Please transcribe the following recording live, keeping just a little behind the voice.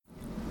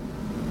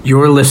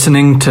You're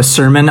listening to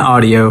sermon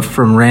audio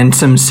from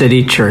Ransom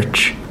City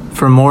Church.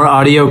 For more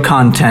audio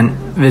content,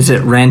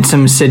 visit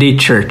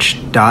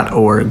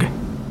ransomcitychurch.org.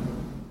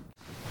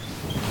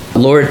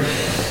 Lord,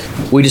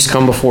 we just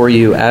come before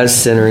you as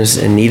sinners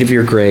in need of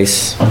your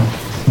grace,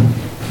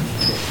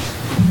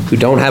 who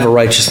don't have a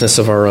righteousness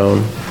of our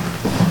own,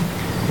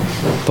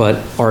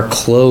 but are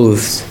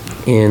clothed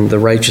in the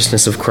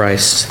righteousness of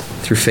Christ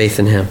through faith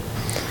in him.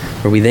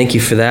 Lord, we thank you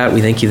for that.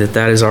 We thank you that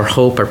that is our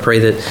hope. I pray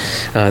that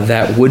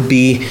that would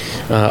be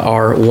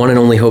our one and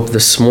only hope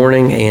this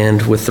morning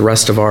and with the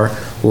rest of our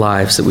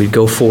lives, that we'd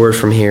go forward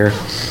from here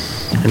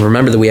and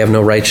remember that we have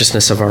no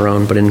righteousness of our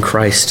own, but in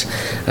Christ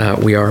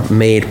we are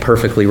made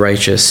perfectly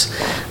righteous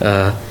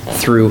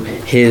through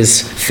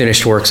his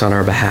finished works on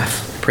our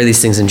behalf. I pray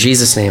these things in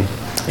Jesus' name.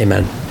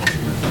 Amen.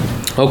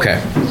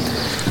 Okay.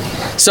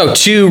 So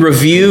to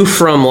review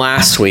from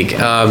last week,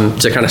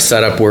 to kind of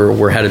set up where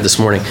we're headed this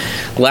morning.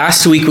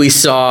 Last week we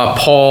saw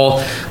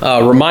Paul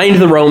remind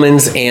the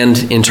Romans, and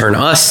in turn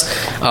us,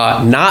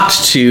 not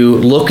to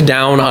look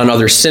down on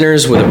other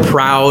sinners with a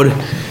proud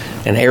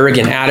and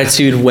arrogant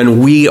attitude when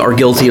we are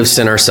guilty of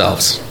sin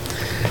ourselves.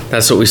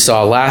 That's what we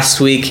saw last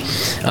week.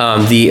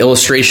 The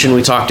illustration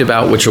we talked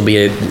about, which will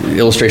be an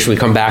illustration we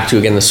come back to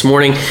again this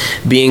morning,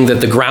 being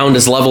that the ground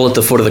is level at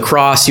the foot of the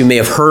cross. You may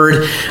have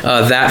heard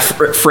that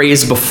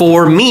phrase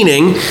before,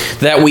 meaning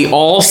that we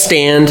all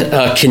stand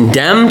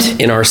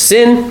condemned in our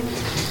sin.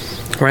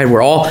 Right?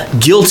 We're all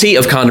guilty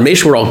of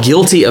condemnation. We're all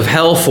guilty of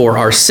hell for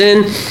our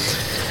sin.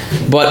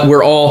 But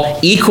we're all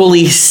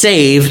equally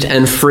saved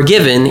and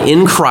forgiven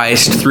in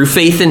Christ through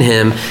faith in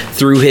him,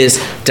 through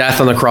his death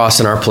on the cross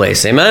in our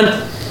place. Amen?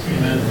 Amen.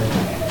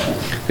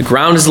 The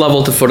ground is level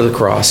at the foot of the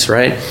cross,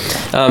 right?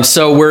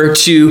 So we're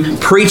to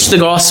preach the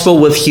gospel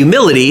with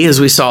humility,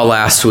 as we saw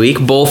last week,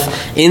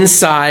 both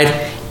inside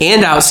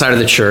and outside of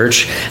the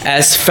church,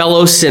 as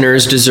fellow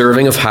sinners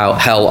deserving of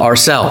hell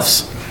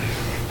ourselves.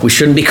 We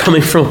shouldn't be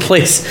coming from a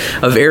place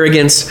of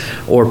arrogance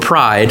or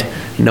pride,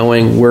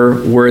 knowing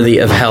we're worthy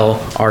of hell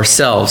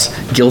ourselves,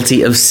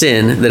 guilty of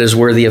sin that is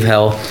worthy of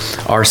hell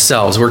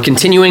ourselves. We're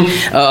continuing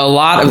a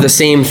lot of the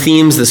same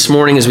themes this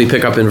morning as we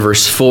pick up in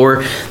verse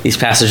 4. These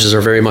passages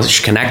are very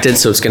much connected,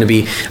 so it's going to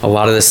be a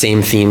lot of the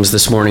same themes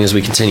this morning as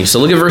we continue. So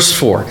look at verse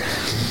 4.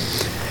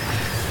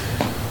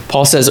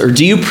 Paul says, "Or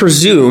do you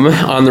presume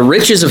on the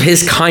riches of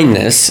his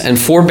kindness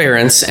and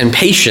forbearance and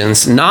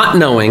patience, not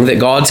knowing that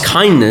God's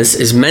kindness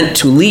is meant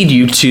to lead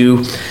you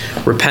to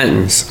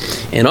repentance?"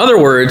 In other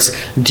words,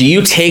 do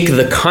you take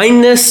the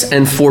kindness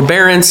and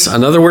forbearance,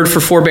 another word for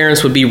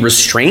forbearance would be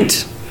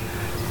restraint,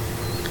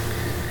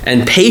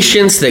 and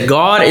patience that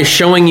God is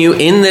showing you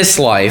in this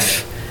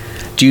life,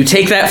 do you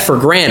take that for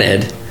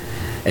granted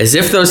as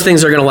if those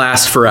things are going to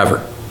last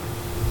forever?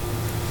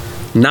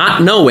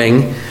 Not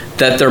knowing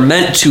that they're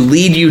meant to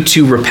lead you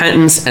to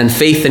repentance and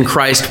faith in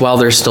Christ while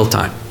there's still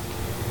time.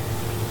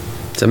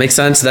 Does that make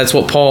sense? That's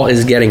what Paul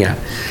is getting at.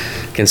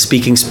 Again,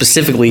 speaking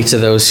specifically to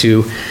those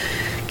who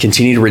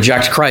continue to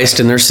reject Christ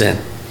in their sin,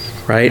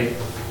 right?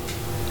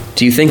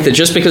 Do you think that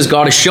just because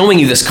God is showing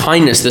you this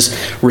kindness, this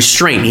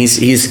restraint,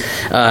 he's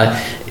not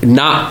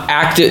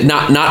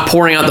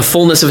pouring out the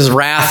fullness of his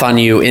wrath on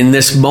you in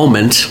this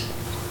moment,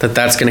 that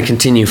that's going to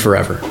continue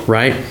forever,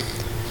 right?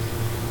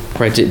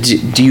 Right?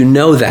 Do you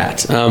know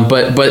that?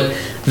 But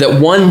that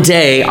one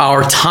day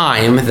our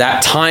time,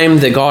 that time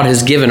that God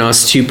has given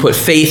us to put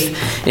faith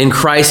in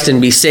Christ and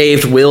be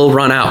saved, will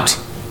run out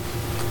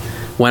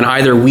when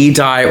either we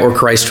die or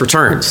Christ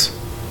returns.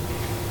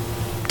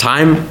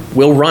 Time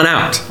will run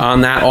out on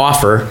that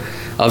offer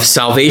of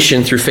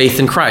salvation through faith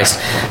in Christ.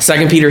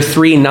 2 Peter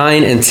 3,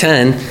 9 and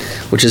 10,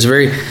 which is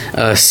very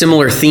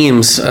similar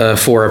themes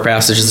for our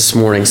passage this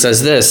morning,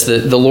 says this,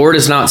 that the Lord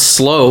is not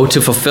slow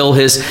to fulfill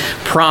his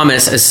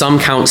promise, as some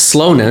count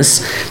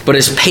slowness, but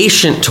is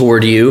patient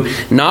toward you,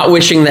 not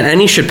wishing that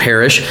any should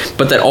perish,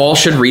 but that all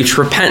should reach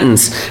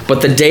repentance.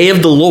 But the day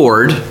of the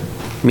Lord,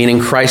 meaning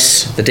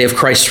Christ, the day of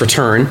Christ's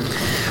return,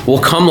 will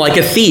come like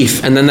a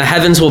thief, and then the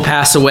heavens will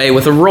pass away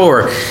with a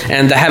roar,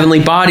 and the heavenly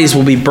bodies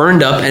will be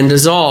burned up and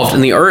dissolved,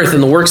 and the earth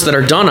and the works that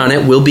are done on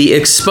it will be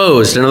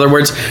exposed. In other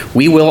words,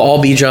 we will all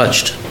be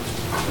judged,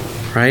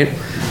 right?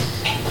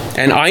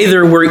 And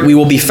either we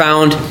will be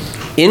found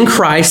in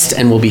Christ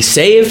and will be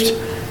saved,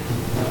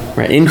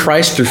 right, in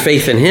Christ through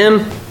faith in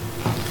him,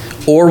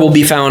 or we'll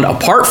be found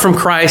apart from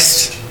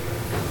Christ,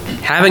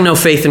 having no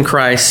faith in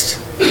Christ,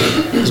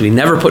 because we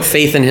never put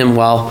faith in him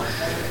while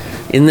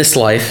in this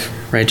life,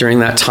 right, during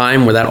that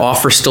time where that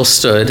offer still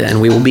stood,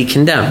 and we will be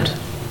condemned,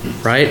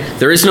 right?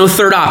 There is no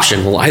third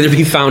option. We'll either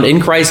be found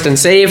in Christ and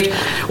saved,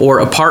 or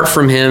apart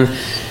from him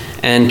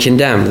and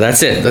condemned.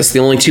 That's it. That's the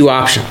only two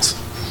options.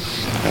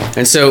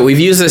 And so we've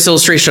used this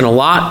illustration a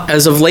lot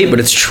as of late, but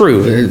it's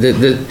true.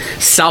 The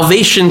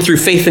salvation through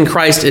faith in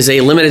Christ is a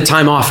limited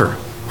time offer,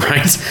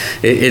 right?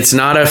 It's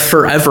not a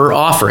forever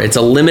offer. It's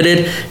a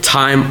limited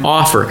time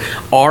offer.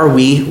 Are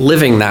we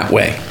living that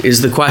way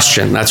is the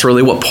question. That's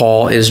really what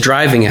Paul is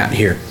driving at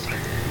here.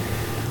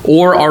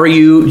 Or are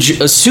you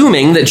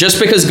assuming that just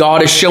because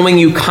God is showing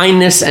you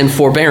kindness and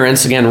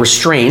forbearance, again,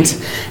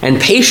 restraint, and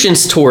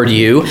patience toward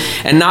you,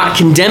 and not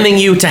condemning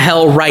you to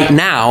hell right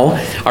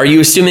now, are you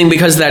assuming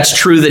because that's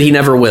true that he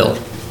never will?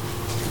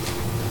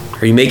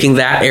 Are you making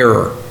that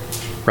error,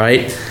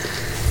 right?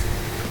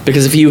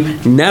 Because if you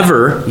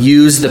never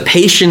use the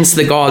patience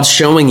that God's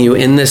showing you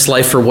in this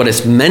life for what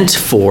it's meant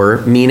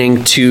for,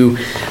 meaning to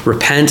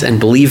repent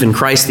and believe in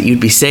Christ that you'd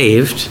be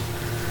saved,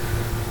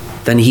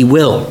 then he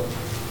will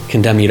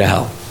condemn you to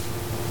hell.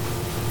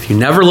 If you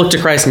never look to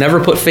Christ,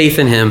 never put faith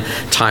in him,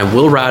 time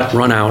will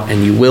run out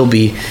and you will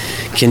be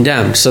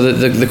condemned. So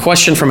the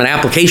question from an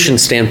application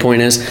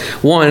standpoint is,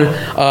 one,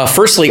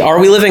 firstly, are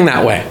we living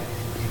that way?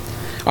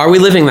 Are we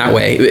living that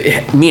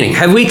way? Meaning,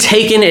 have we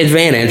taken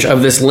advantage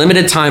of this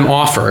limited time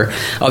offer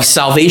of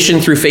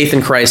salvation through faith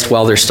in Christ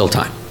while there's still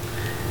time?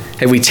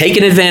 Have we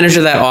taken advantage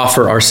of that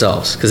offer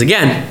ourselves? Because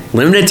again,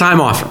 limited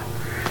time offer,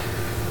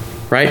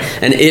 right?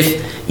 And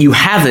if you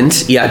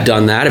haven't yet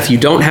done that, if you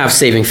don't have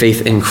saving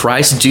faith in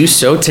Christ, do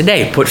so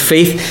today. Put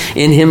faith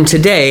in him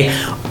today.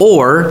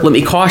 Or, let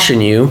me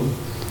caution you,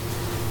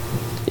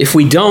 if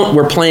we don't,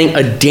 we're playing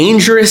a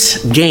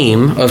dangerous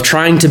game of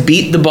trying to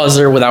beat the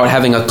buzzer without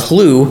having a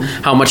clue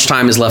how much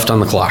time is left on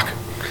the clock.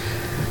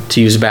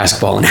 To use a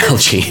basketball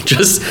analogy.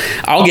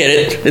 I'll get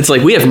it. It's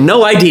like we have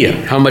no idea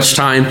how much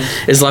time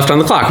is left on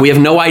the clock. We have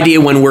no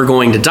idea when we're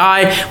going to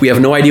die. We have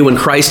no idea when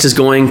Christ is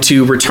going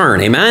to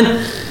return.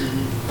 Amen?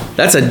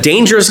 That's a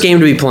dangerous game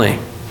to be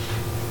playing.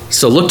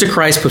 So look to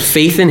Christ, put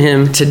faith in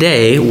him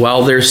today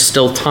while there's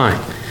still time.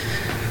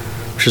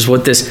 Which is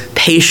what this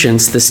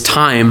patience, this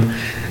time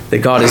that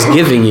God is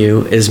giving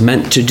you is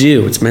meant to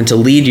do. It's meant to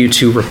lead you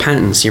to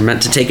repentance. You're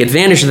meant to take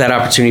advantage of that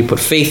opportunity, put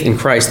faith in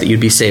Christ that you'd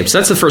be saved. So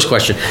that's the first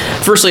question.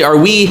 Firstly, are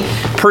we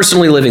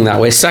personally living that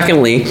way?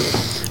 Secondly,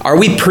 are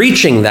we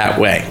preaching that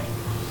way?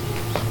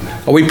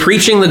 Are we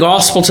preaching the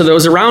gospel to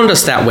those around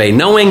us that way,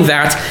 knowing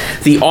that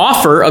the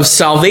offer of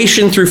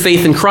salvation through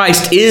faith in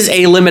Christ is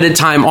a limited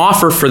time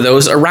offer for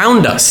those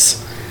around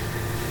us?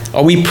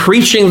 Are we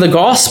preaching the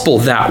gospel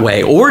that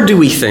way? Or do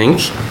we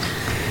think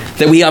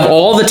that we have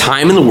all the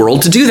time in the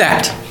world to do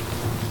that,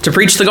 to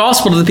preach the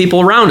gospel to the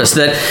people around us,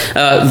 that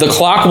the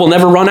clock will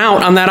never run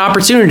out on that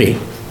opportunity?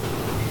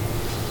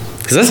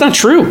 Because that's not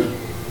true,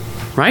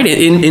 right?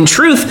 In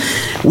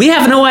truth, we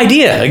have no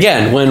idea,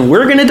 again, when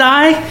we're going to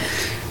die,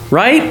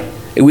 right?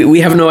 We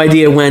have no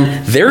idea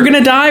when they're going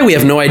to die. We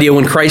have no idea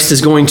when Christ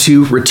is going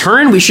to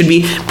return. We should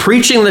be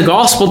preaching the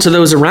gospel to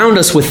those around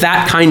us with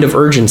that kind of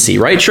urgency,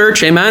 right,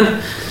 church?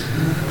 Amen?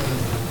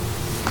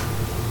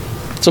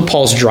 That's what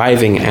Paul's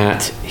driving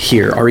at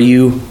here. Are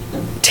you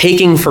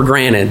taking for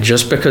granted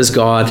just because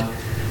God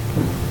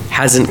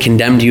hasn't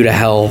condemned you to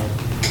hell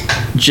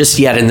just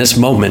yet in this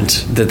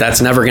moment that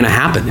that's never going to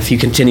happen if you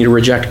continue to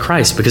reject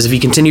Christ? Because if you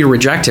continue to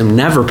reject him,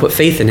 never put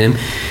faith in him,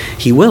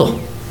 he will.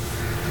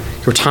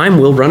 Your time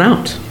will run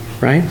out,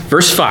 right?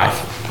 Verse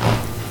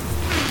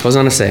 5 goes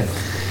on to say,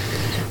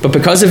 but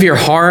because of your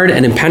hard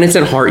and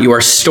impenitent heart, you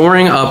are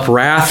storing up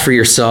wrath for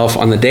yourself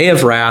on the day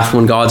of wrath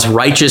when God's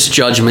righteous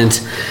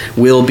judgment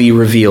will be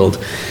revealed.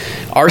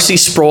 R.C.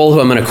 Sproul, who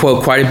I'm going to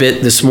quote quite a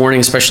bit this morning,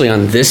 especially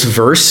on this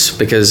verse,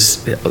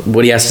 because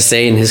what he has to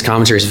say in his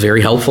commentary is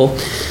very helpful.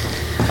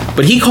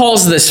 But he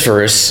calls this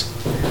verse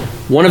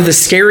one of the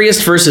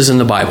scariest verses in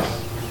the Bible.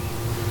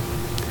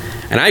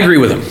 And I agree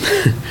with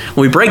him.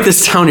 When we break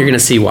this down, you're going to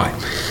see why.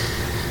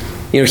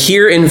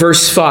 Here in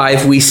verse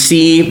 5, we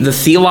see the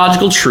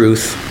theological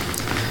truth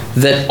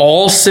that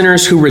all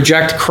sinners who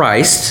reject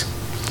Christ,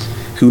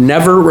 who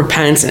never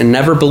repent and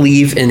never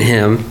believe in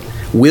him,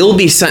 will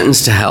be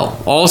sentenced to hell.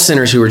 All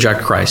sinners who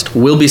reject Christ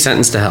will be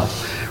sentenced to hell,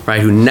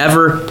 right? Who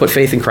never put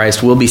faith in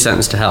Christ will be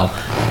sentenced to hell.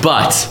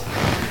 But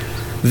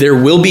there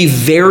will be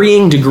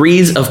varying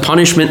degrees of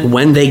punishment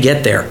when they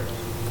get there.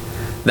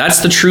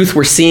 That's the truth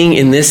we're seeing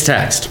in this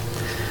text.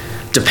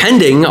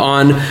 Depending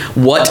on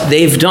what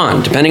they've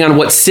done, depending on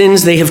what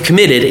sins they have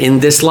committed in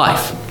this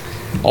life.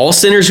 All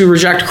sinners who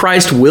reject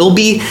Christ will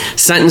be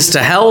sentenced to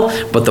hell,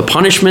 but the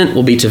punishment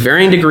will be to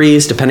varying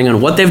degrees depending on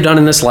what they've done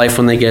in this life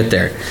when they get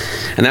there.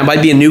 And that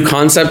might be a new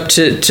concept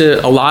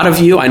to a lot of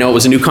you. I know it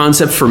was a new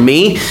concept for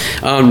me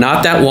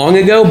not that long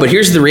ago, but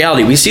here's the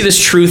reality. We see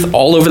this truth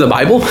all over the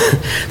Bible.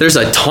 There's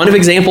a ton of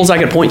examples I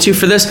could point to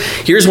for this.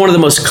 Here's one of the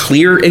most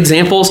clear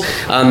examples.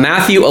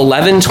 Matthew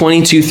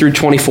 11:22 through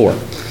 24.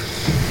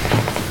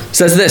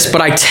 Says this,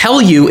 but I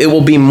tell you, it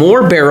will be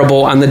more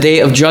bearable on the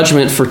day of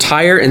judgment for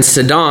Tyre and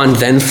Sidon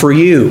than for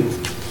you.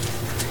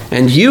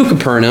 And you,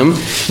 Capernaum,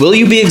 will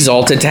you be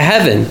exalted to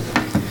heaven?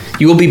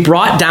 You will be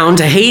brought down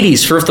to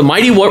Hades. For if the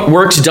mighty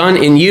works done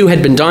in you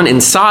had been done in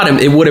Sodom,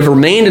 it would have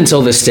remained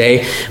until this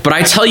day. But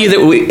I tell you that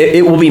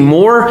it will be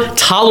more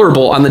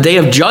tolerable on the day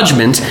of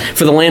judgment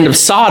for the land of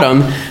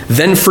Sodom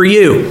than for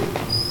you.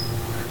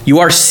 You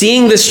are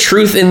seeing this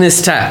truth in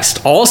this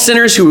text. All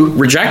sinners who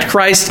reject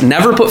Christ,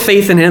 never put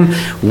faith in him,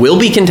 will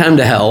be condemned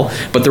to hell,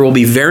 but there will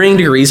be varying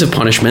degrees of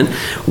punishment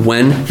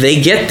when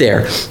they get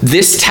there.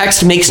 This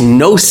text makes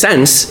no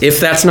sense if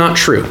that's not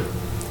true.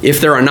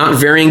 if there are not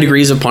varying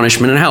degrees of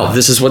punishment in hell.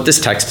 This is what this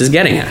text is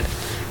getting at,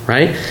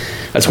 right?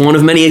 That's one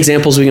of many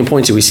examples we can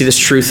point to. We see this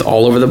truth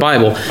all over the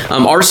Bible.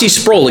 R.C.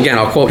 Sproul, again,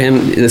 I'll quote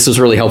him. This was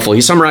really helpful.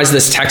 He summarized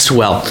this text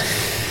well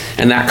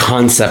and that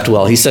concept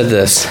well. He said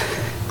this: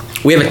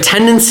 we have a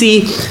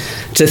tendency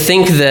to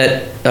think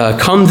that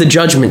come the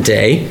judgment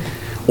day,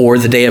 or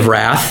the day of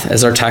wrath,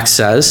 as our text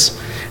says,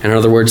 in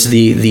other words,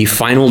 the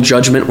final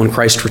judgment when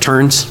Christ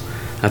returns.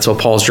 That's what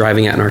Paul's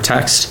driving at in our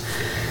text.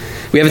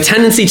 We have a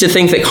tendency to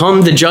think that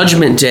come the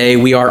judgment day,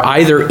 we are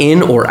either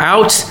in or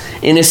out,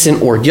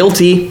 innocent or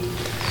guilty.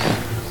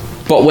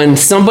 But when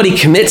somebody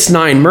commits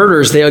 9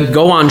 murders, they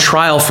go on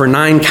trial for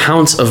 9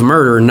 counts of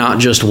murder, not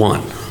just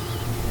one.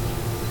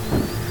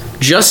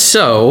 Just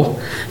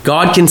so,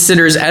 God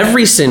considers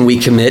every sin we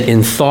commit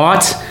in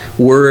thought,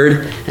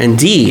 word, and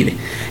deed.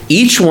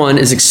 Each one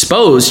is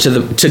exposed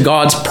to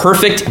God's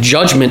perfect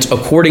judgment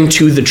according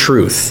to the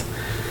truth.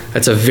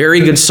 That's a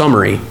very good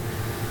summary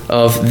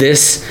of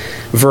this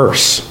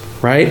verse,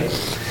 right?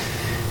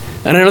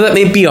 And I know that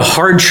may be a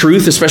hard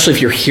truth, especially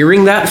if you're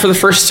hearing that for the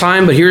first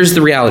time, but here's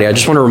the reality. I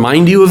just want to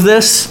remind you of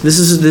this. This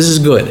is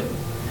good.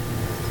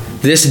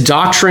 This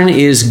doctrine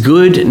is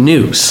good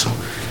news.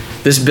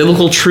 This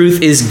biblical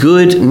truth is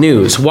good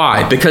news.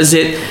 Why? Because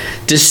it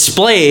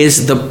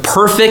displays the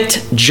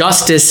perfect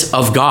justice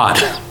of God.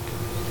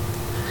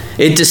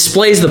 It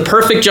displays the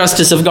perfect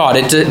justice of God.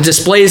 It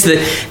displays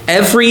that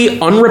every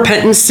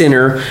unrepentant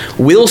sinner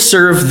will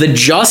serve the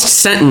just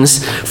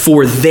sentence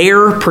for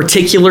their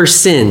particular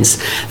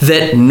sins,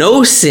 that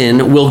no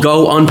sin will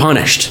go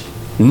unpunished.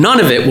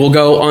 None of it will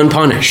go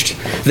unpunished.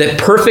 That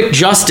perfect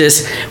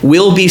justice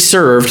will be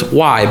served.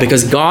 Why?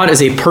 Because God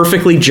is a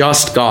perfectly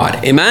just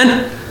God.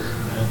 Amen?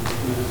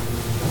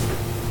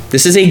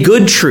 This is a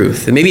good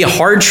truth. It may be a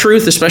hard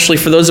truth, especially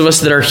for those of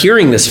us that are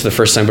hearing this for the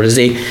first time, but it is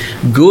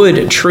a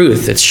good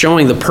truth. It's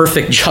showing the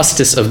perfect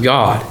justice of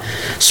God.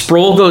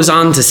 Sproul goes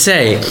on to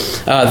say,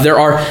 there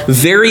are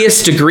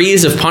various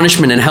degrees of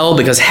punishment in hell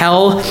because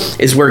hell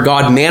is where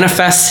God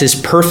manifests his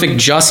perfect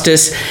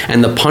justice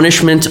and the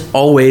punishment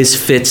always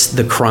fits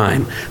the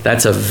crime.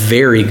 That's a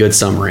very good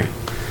summary.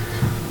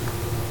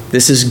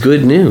 This is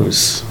good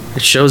news.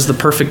 It shows the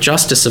perfect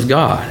justice of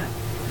God.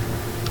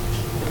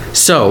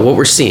 So, what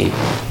we're seeing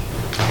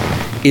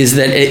is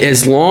that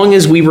as long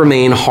as we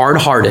remain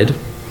hard-hearted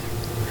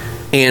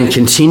and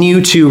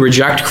continue to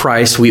reject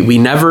Christ, we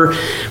never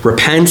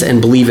repent and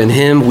believe in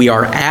him, we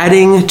are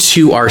adding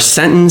to our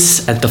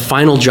sentence at the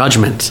final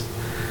judgment.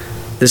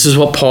 This is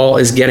what Paul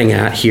is getting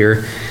at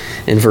here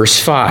in verse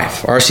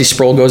 5. R.C.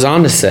 Sproul goes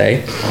on to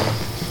say,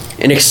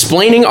 in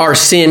explaining our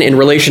sin in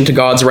relation to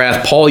God's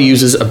wrath, Paul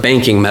uses a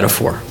banking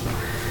metaphor.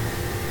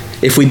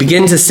 If we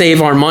begin to save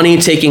our money,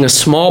 taking a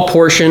small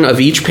portion of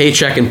each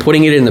paycheck and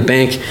putting it in the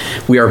bank,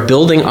 we are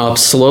building up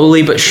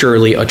slowly but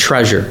surely a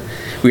treasure.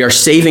 We are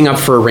saving up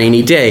for a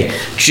rainy day.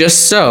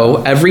 Just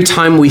so, every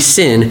time we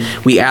sin,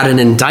 we add an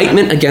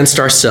indictment against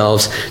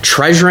ourselves,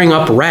 treasuring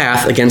up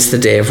wrath against the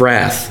day of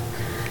wrath.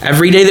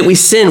 Every day that we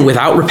sin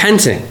without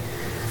repenting,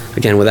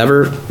 again,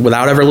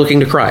 without ever looking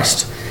to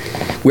Christ,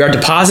 we are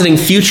depositing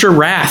future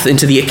wrath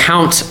into the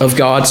account of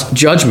God's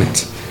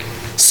judgment.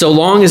 So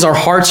long as our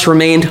hearts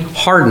remained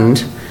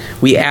hardened,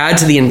 we add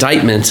to the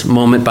indictment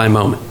moment by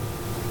moment.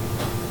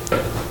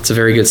 It's a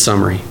very good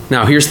summary.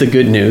 Now, here's the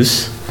good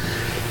news.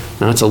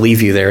 Not to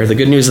leave you there. The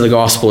good news of the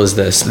gospel is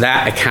this.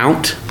 That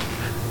account,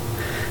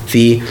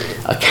 the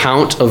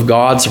account of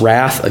God's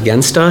wrath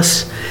against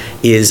us,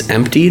 is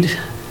emptied,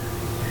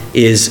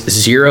 is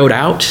zeroed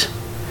out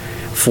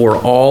for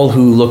all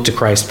who look to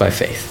Christ by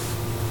faith.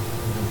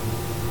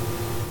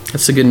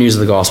 That's the good news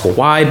of the gospel.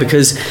 Why?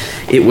 Because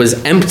it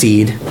was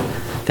emptied,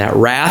 that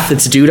wrath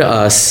that's due to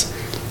us,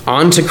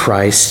 onto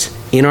Christ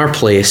in our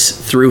place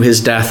through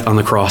his death on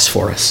the cross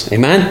for us.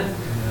 Amen?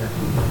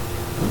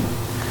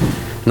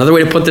 Another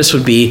way to put this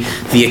would be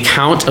the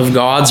account of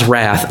God's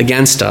wrath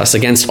against us,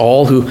 against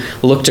all who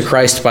look to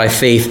Christ by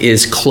faith,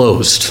 is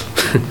closed.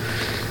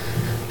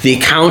 The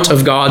account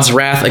of God's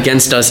wrath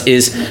against us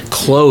is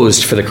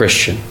closed for the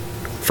Christian,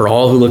 for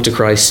all who look to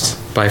Christ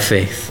by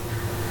faith,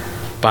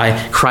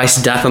 by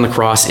Christ's death on the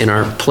cross in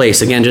our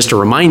place. Again, just to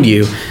remind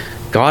you,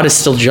 God is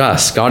still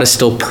just. God is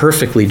still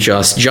perfectly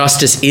just.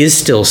 Justice is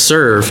still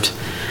served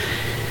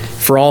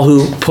for all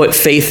who put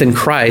faith in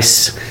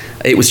Christ.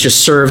 It was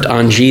just served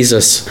on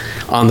Jesus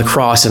on the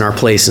cross in our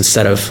place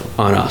instead of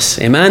on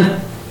us.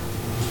 Amen?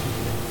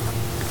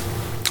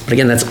 But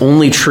again, that's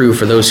only true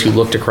for those who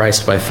look to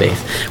Christ by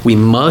faith. We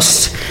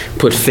must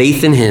put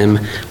faith in him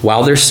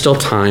while there's still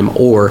time,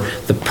 or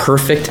the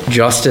perfect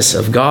justice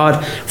of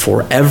God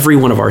for every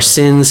one of our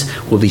sins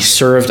will be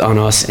served on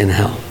us in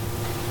hell.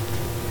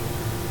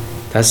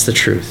 That's the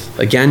truth.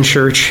 Again,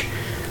 church,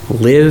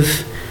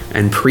 live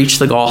and preach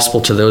the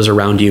gospel to those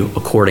around you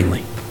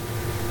accordingly,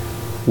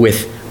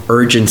 with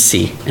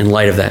urgency in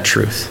light of that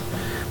truth.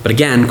 But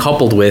again,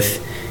 coupled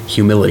with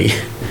humility,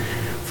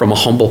 from a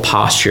humble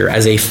posture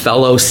as a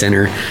fellow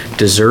sinner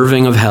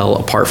deserving of hell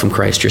apart from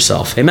Christ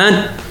yourself.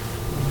 Amen?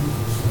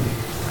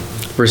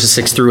 Verses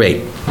 6 through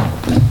 8.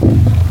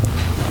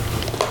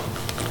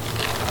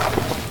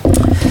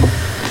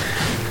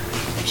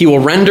 He will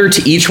render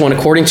to each one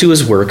according to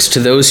his works, to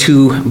those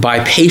who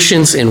by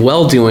patience and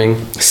well-doing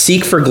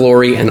seek for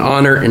glory and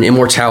honor and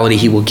immortality.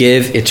 He will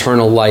give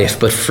eternal life.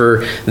 But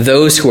for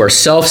those who are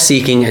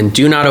self-seeking and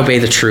do not obey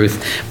the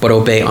truth, but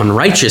obey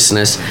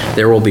unrighteousness,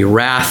 there will be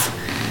wrath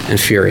and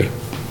fury.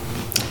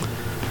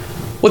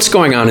 What's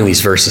going on in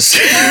these verses?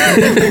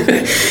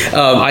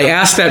 I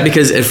ask that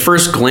because at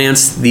first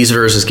glance, these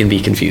verses can be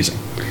confusing.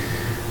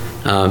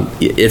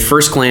 At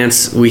first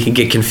glance, we can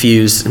get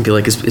confused and be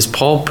like, is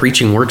Paul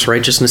preaching works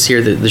righteousness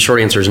here? The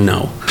short answer is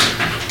no.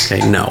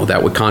 Okay, no,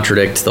 that would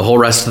contradict the whole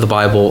rest of the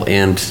Bible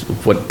and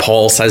what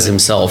Paul says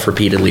himself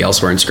repeatedly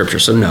elsewhere in Scripture,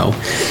 so no.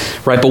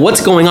 Right, but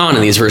what's going on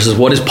in these verses?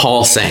 What is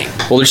Paul saying?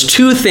 Well, there's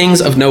two things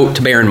of note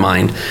to bear in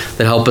mind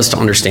that help us to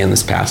understand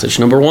this passage.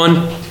 Number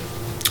one,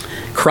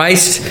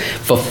 Christ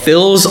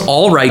fulfills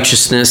all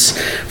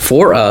righteousness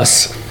for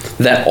us,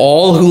 that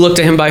all who look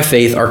to him by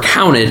faith are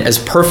counted as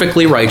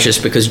perfectly righteous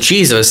because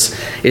Jesus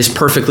is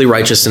perfectly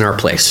righteous in our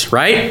place,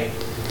 right?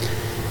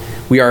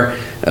 We are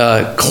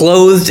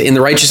clothed in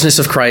the righteousness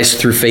of Christ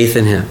through faith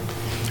in him.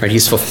 Right?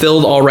 He's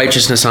fulfilled all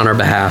righteousness on our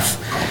behalf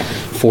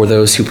for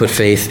those who put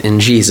faith in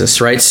Jesus,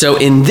 right? So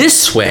in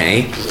this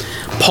way,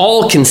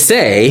 Paul can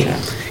say,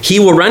 he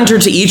will render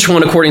to each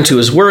one according to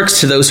his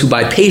works, to those who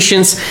by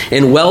patience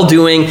and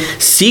well-doing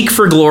seek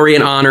for glory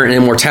and honor and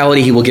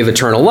immortality, he will give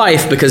eternal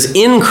life, because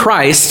in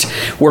Christ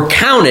we're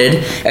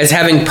counted as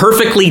having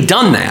perfectly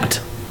done that.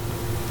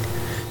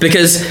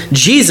 Because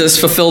Jesus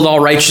fulfilled all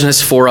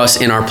righteousness for us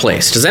in our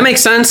place. Does that make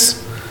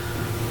sense?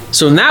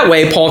 So in that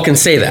way, Paul can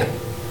say that,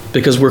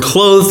 because we're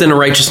clothed in the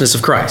righteousness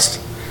of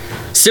Christ.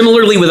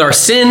 Similarly with our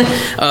sin,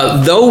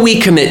 though we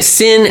commit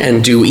sin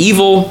and do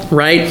evil,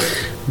 right?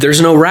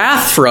 There's no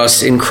wrath for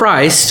us in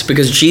Christ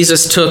because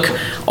Jesus took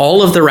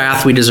all of the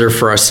wrath we deserve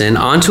for our sin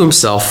onto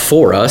himself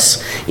for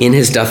us in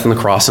his death on the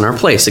cross in our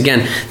place.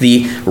 Again,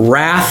 the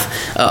wrath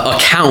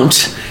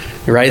account,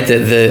 right?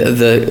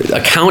 The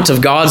account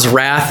of God's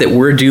wrath that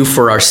we're due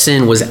for our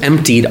sin was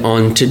emptied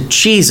onto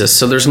Jesus.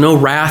 So there's no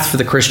wrath for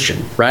the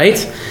Christian, right?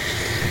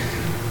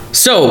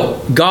 So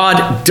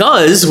God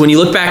does, when you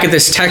look back at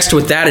this text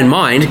with that in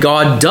mind,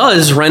 God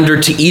does render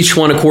to each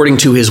one according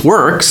to his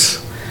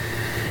works.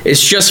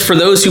 It's just for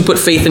those who put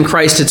faith in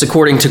Christ, it's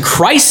according to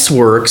Christ's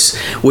works,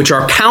 which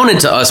are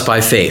counted to us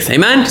by faith.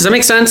 Amen? Does that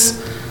make sense?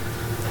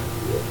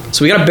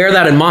 So we got to bear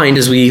that in mind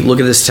as we look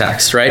at this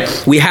text, right?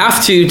 We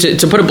have to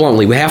put it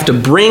bluntly, we have to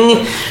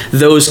bring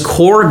those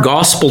core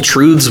gospel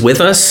truths with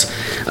us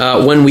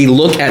when we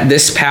look at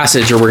this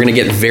passage, or we're going to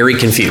get very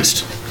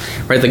confused.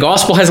 Right? The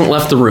gospel hasn't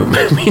left the room.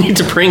 We need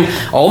to bring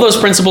all those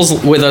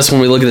principles with us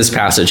when we look at this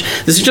passage.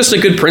 This is just a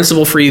good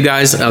principle for you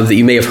guys that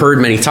you may have heard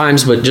many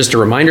times, but just a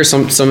reminder,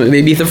 some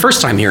maybe the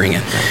first time hearing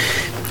it.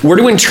 We're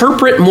to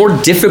interpret more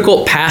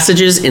difficult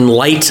passages in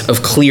light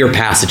of clear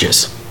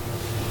passages.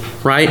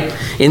 Right?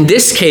 In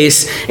this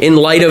case, in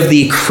light of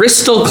the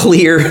crystal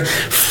clear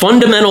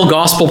fundamental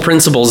gospel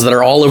principles that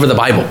are all over the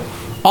Bible.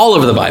 All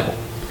over the Bible.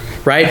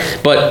 Right?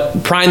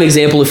 But prime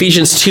example,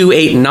 Ephesians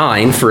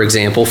 2:8-9, for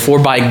example,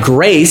 for by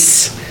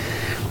grace,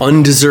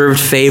 undeserved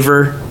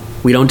favor,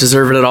 we don't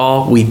deserve it at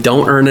all, we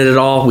don't earn it at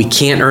all, we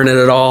can't earn it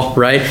at all,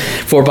 right?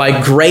 For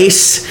by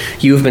grace,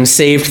 you have been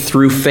saved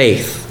through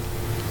faith.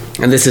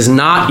 And this is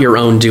not your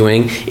own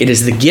doing, it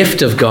is the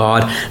gift of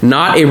God,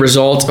 not a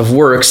result of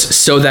works,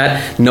 so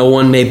that no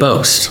one may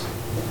boast.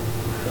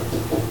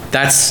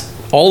 That's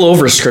all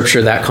over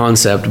Scripture, that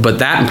concept, but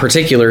that in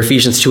particular,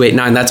 Ephesians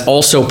 2:8-9, that's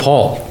also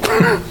Paul.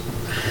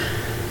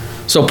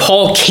 So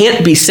Paul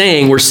can't be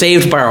saying we're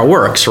saved by our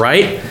works,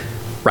 right?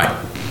 Right.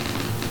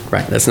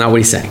 That's not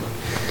what he's saying.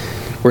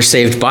 We're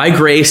saved by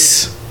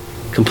grace,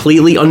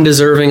 completely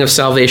undeserving of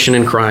salvation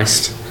in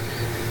Christ.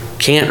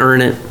 Can't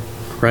earn it,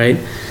 right?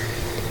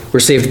 We're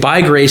saved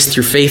by grace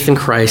through faith in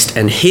Christ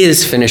and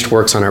his finished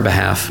works on our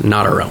behalf,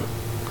 not our own.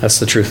 That's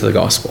the truth of the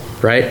gospel,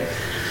 right?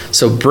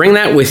 So bring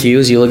that with you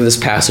as you look at this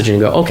passage and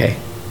go, okay,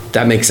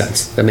 that makes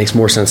sense. That makes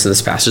more sense to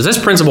this passage. That's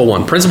principle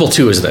one. Principle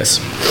two is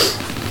this.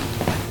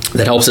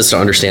 That helps us to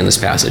understand this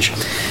passage.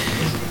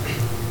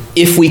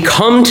 If we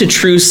come to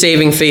true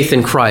saving faith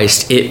in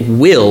Christ, it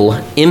will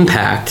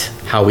impact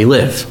how we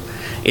live.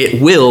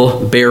 It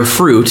will bear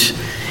fruit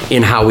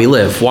in how we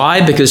live. Why?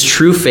 Because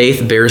true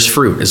faith bears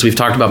fruit, as we've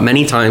talked about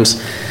many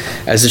times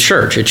as a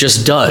church. It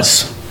just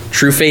does.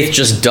 True faith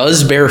just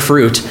does bear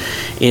fruit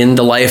in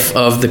the life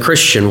of the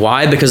Christian.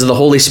 Why? Because of the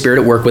Holy Spirit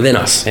at work within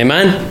us.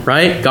 Amen?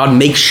 Right? God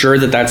makes sure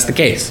that that's the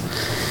case.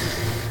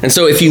 And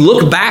so if you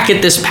look back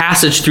at this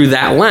passage through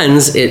that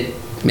lens, it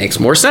makes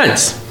more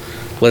sense.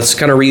 Let's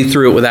kind of read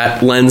through it with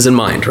that lens in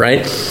mind,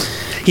 right?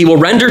 He will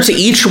render to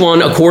each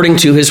one according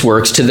to his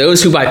works, to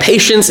those who by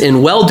patience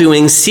and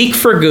well-doing seek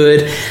for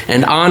good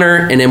and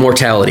honor and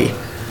immortality.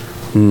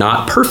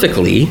 Not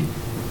perfectly,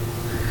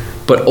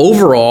 but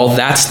overall,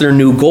 that's their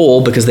new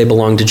goal because they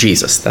belong to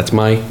Jesus. That's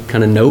my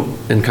kind of note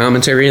and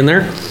commentary in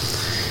there.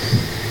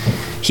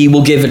 He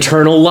will give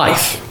eternal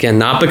life. Again,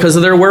 not because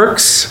of their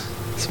works,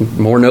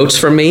 some more notes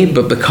from me,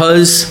 but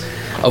because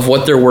of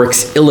what their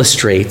works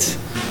illustrate,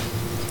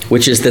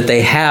 which is that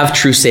they have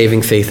true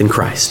saving faith in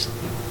Christ.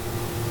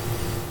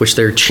 which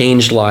their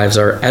changed lives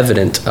are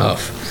evident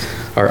of,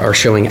 are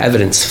showing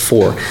evidence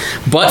for.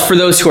 But for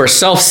those who are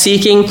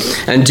self-seeking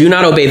and do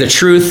not obey the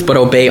truth, but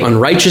obey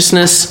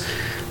unrighteousness,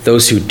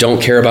 those who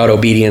don't care about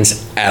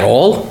obedience at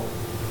all,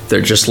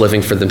 they're just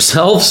living for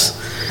themselves,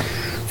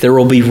 there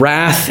will be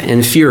wrath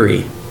and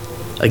fury,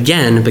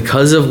 again,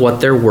 because of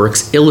what their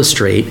works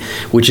illustrate,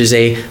 which is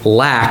a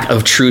lack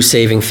of true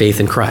saving faith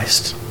in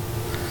Christ.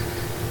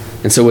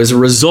 And so as a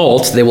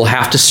result, they will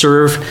have to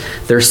serve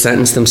their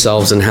sentence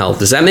themselves in hell.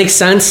 Does that make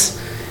sense?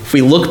 If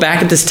we look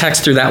back at this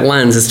text through that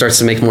lens, it starts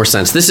to make more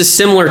sense. This is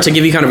similar, to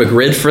give you kind of a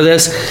grid for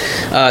this,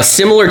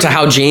 similar to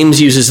how James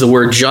uses the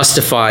word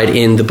justified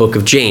in the book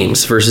of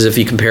James, versus if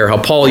you compare how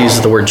Paul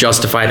uses the word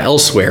justified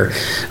elsewhere,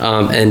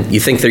 and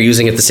you think they're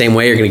using it the same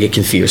way, you're going to get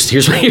confused.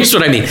 Here's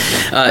what I mean.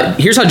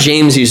 Here's how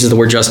James uses the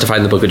word justified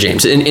in the book of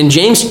James. In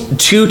James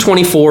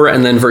 2:24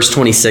 and then verse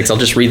 26, I'll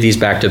just read these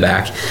back to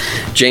back.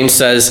 James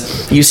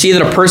says, "You see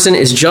that a person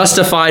is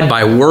justified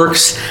by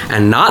works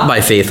and not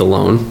by faith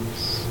alone."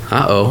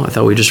 I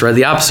thought we just read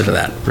the opposite of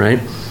that, right?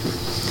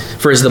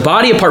 "For as the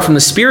body apart from the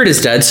spirit is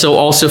dead, so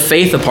also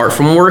faith apart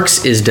from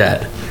works is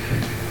dead."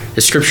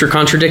 Is Scripture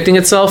contradicting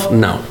itself?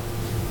 No.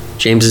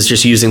 James is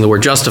just using the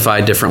word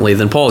justified differently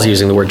than Paul's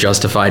using the word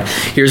justified.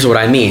 Here's what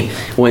I mean.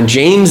 When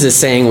James is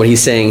saying what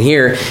he's saying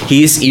here,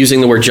 he's using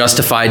the word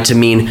justified to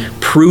mean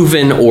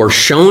proven or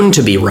shown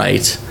to be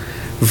right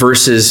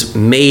versus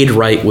made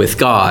right with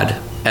God,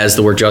 as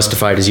the word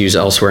justified is used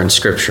elsewhere in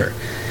Scripture.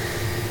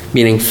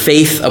 Meaning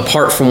faith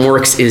apart from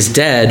works is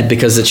dead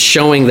because it's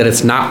showing that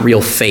it's not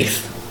real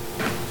faith.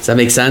 Does that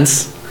make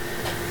sense?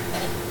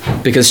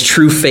 Because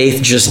true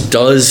faith just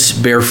does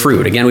bear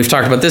fruit. Again, we've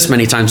talked about this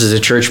many times as a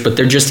church, but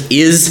there just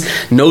is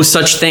no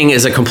such thing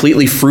as a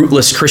completely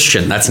fruitless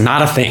Christian. That's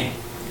not a thing,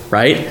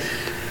 right?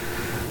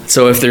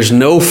 So if there's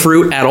no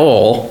fruit at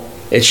all,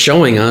 it's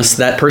showing us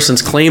that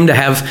person's claim to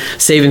have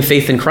saving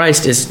faith in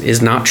Christ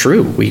is not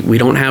true. We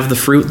don't have the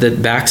fruit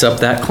that backs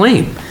up that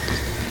claim.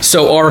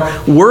 So our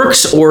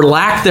works or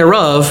lack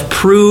thereof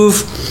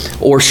prove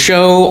or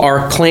show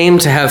our claim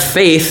to have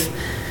faith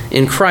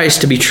in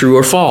Christ to be true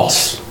or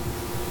false.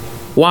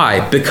 Why?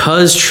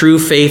 Because true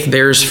faith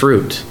bears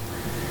fruit.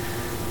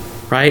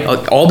 Right?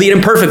 Albeit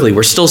imperfectly.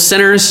 We're still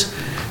sinners,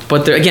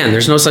 but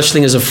there's no such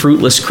thing as a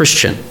fruitless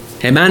Christian.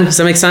 Amen? Does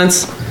that make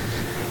sense?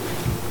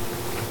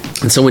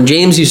 And so when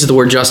James uses the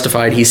word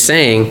justified, he's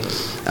saying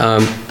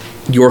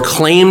your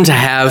claim to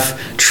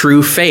have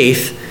true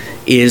faith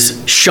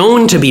is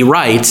shown to be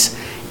right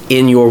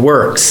in your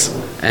works.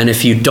 And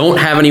if you don't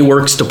have any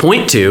works to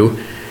point to,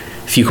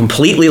 if you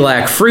completely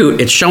lack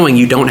fruit, it's showing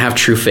you don't have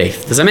true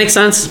faith. Does that make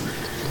sense?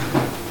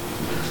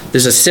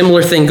 There's a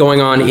similar thing going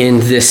on in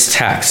this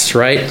text,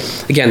 right?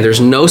 Again,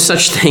 there's no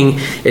such thing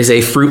as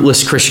a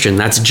fruitless Christian.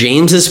 That's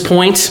James's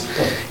point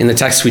in the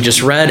text we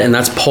just read, and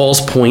that's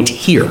Paul's point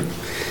here.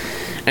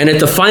 And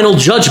at the final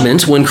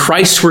judgment, when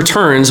Christ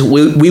returns,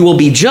 we will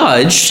be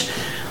judged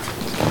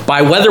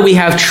by whether we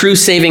have true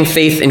saving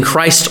faith in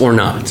Christ or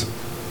not.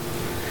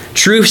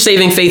 True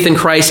saving faith in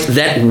Christ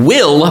that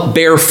will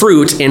bear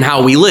fruit in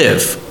how we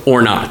live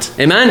or not.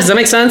 Amen? Does that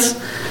make sense?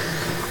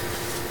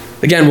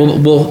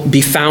 Again, we'll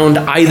be found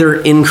either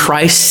in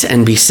Christ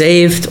and be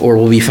saved, or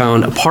we'll be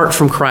found apart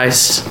from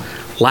Christ,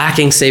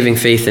 lacking saving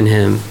faith in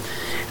him,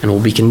 and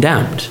will be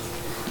condemned,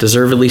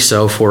 deservedly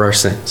so, for our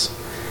sins.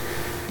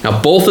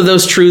 Now, both of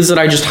those truths that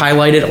I just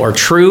highlighted are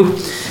true.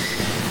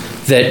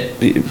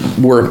 That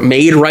we're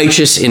made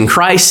righteous in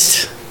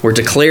Christ. We're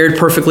declared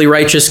perfectly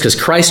righteous because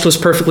Christ was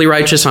perfectly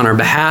righteous on our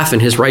behalf,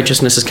 and his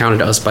righteousness is counted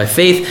to us by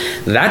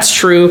faith. That's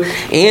true.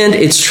 And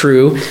it's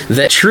true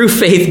that true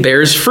faith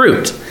bears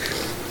fruit.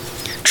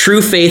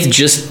 True faith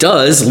just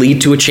does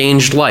lead to a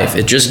changed life.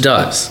 It just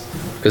does.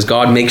 Because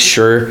God makes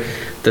sure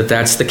that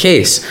that's the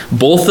case.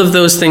 Both of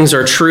those things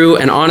are true.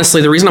 And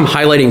honestly, the reason I'm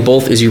highlighting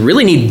both is you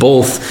really need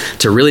both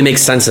to really make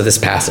sense of this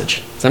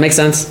passage. Does that make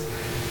sense?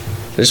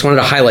 I just wanted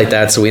to highlight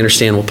that so we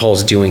understand what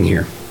Paul's doing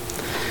here.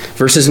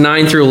 Verses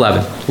 9 through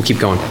 11. We'll keep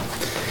going.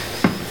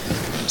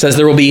 It says,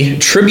 "There will be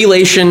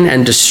tribulation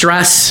and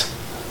distress."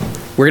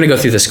 We're going to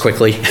go through this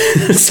quickly.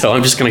 So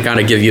I'm just going to kind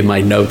of give you my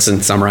notes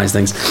and summarize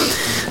things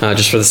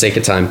just for the sake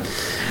of time.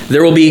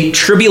 There will be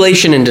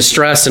tribulation and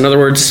distress. In other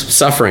words,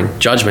 suffering,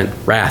 judgment,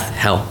 wrath,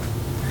 hell.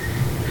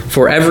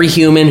 For every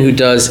human who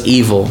does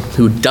evil,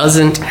 who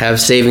doesn't have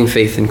saving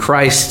faith in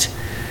Christ,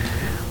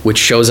 which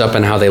shows up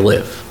in how they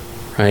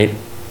live, right?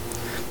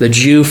 The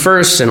Jew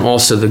first and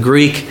also the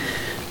Greek,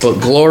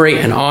 but glory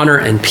and honor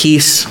and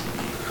peace.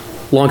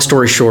 Long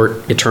story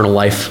short, eternal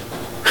life,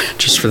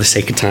 just for the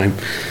sake of time.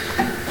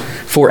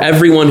 For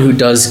everyone who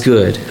does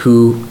good,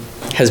 who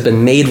has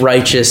been made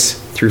righteous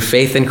through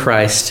faith in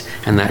Christ,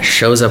 and that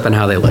shows up in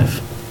how they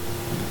live.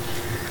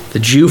 The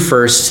Jew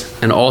first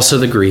and also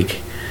the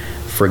Greek,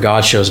 for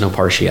God shows no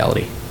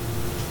partiality.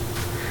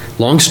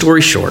 Long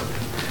story short,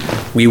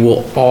 we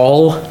will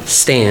all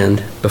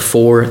stand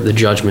before the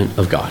judgment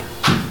of God,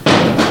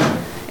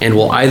 and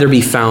will either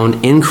be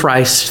found in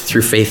Christ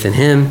through faith in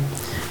him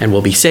and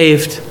will be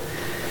saved,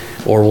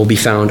 or will be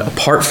found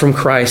apart from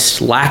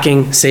Christ,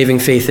 lacking saving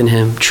faith in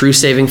him, true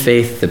saving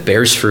faith that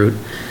bears fruit,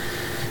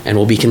 and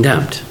will be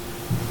condemned.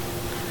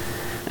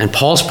 And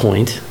Paul's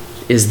point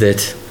is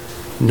that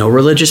no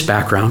religious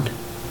background,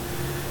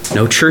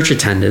 no church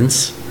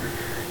attendance,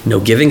 no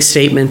giving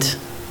statement,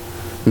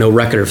 no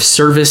record of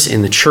service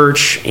in the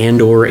church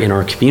and or in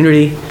our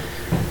community,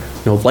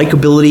 no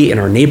likability in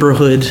our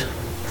neighborhood,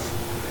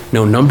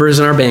 no numbers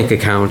in our bank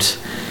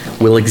account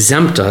will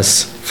exempt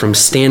us from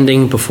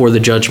standing before the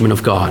judgment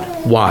of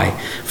God. Why?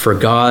 For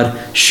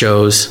God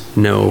shows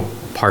no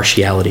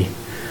partiality.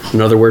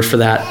 Another word for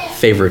that,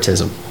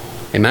 favoritism.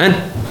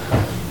 Amen?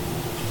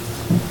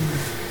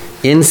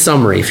 In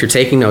summary, if you're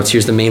taking notes,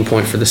 here's the main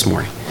point for this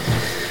morning.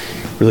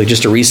 Really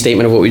just a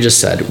restatement of what we just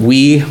said.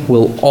 We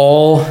will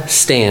all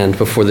stand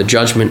before the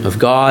judgment of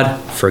God,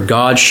 for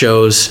God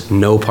shows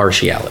no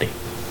partiality.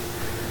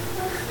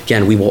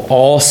 Again, we will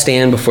all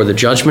stand before the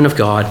judgment of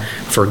God,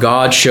 for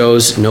God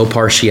shows no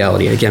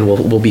partiality. Again,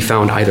 we'll be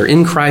found either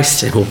in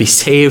Christ and we'll be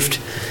saved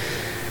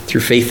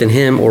through faith in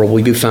him, or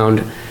we'll be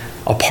found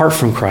apart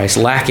from Christ,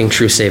 lacking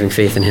true saving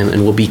faith in him,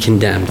 and will be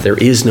condemned. There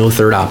is no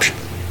third option.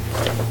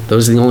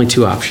 Those are the only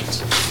two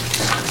options.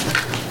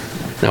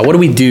 Now, what do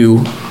we do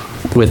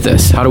with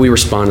this? How do we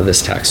respond to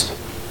this text?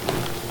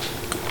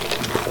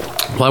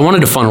 Well, I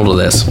wanted to funnel to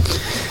this.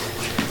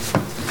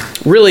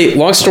 Really,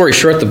 long story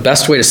short, the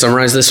best way to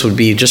summarize this would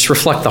be just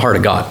reflect the heart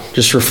of God.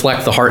 Just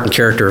reflect the heart and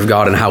character of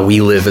God and how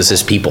we live as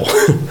his people.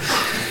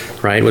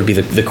 Right? Would be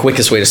the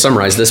quickest way to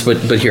summarize this,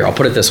 but here, I'll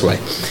put it this way.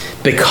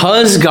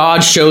 Because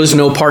God shows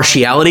no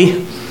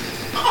partiality,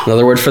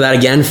 another word for that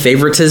again,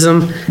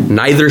 favoritism,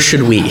 neither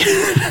should we.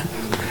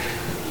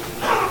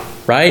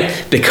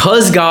 Right?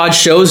 Because God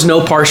shows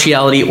no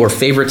partiality or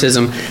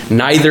favoritism,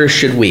 neither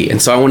should we.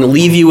 And so I want to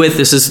leave you with,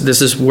 this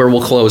is where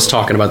we'll close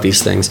talking about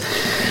these things.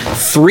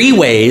 3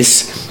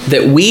 ways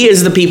that we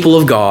as the people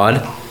of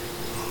God,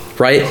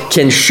 right,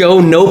 can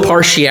show no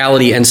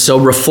partiality and so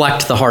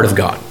reflect the heart of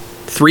God.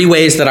 3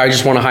 ways that I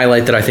just want to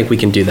highlight that I think we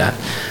can do that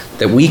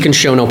we can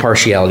show no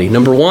partiality.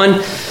 Number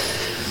 1,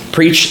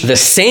 preach the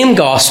same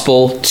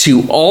gospel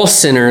to all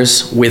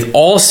sinners with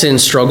all sin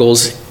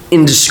struggles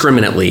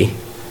indiscriminately,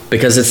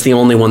 because it's the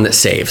only one that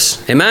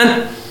saves.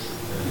 Amen?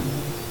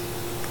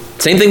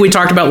 Same thing we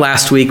talked about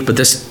last week, but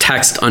this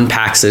text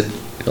unpacks it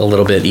a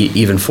little bit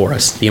even for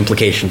us, the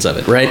implications of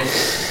it, right?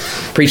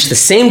 Preach the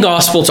same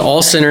gospel to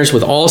all sinners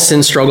with all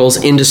sin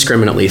struggles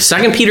indiscriminately.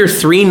 2 Peter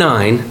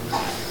 3:9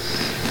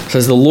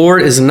 says, the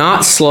Lord is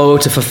not slow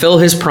to fulfill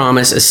his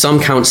promise, as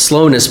some count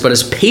slowness, but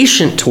is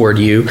patient toward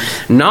you,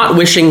 not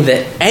wishing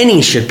that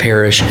any should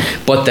perish,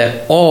 but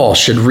that all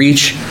should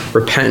reach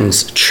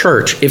repentance.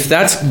 Church, if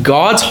that's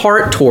God's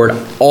heart toward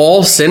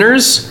all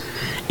sinners,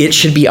 it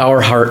should be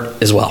our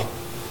heart as well.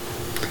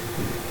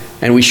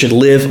 And we should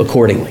live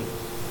accordingly,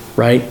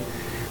 right?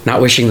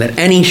 Not wishing that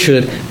any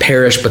should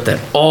perish, but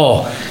that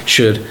all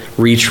should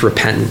reach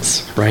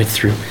repentance, right?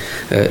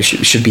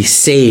 Should be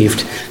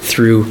saved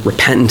through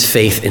repentant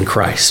faith in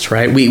Christ,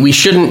 right? We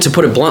shouldn't, to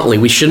put it bluntly,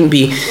 we shouldn't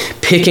be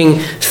picking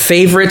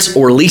favorites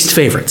or least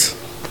favorites,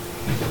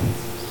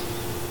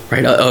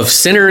 right? Of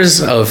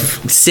sinners, of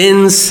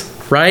sins,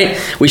 right?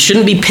 We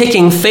shouldn't be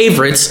picking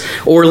favorites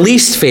or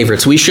least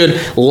favorites. We should,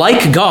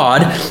 like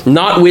God,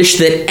 not wish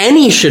that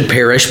any should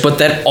perish, but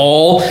that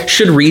all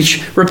should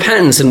reach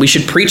repentance. And we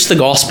should preach the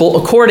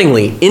gospel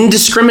accordingly,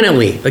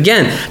 indiscriminately,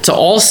 again, to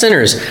all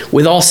sinners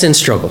with all sin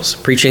struggles,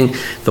 preaching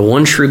the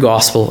one true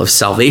gospel of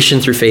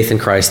salvation through faith in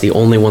Christ, the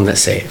only one that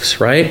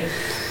saves, right?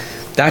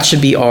 That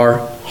should be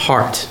our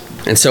heart.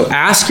 And so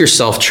ask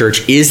yourself,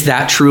 church, is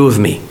that true of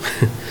me?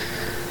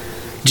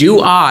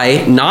 Do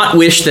I not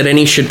wish that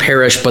any should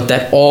perish, but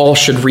that all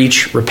should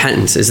reach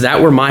repentance? Is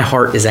that where my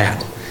heart is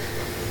at?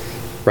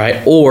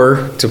 Right?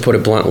 Or, to put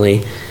it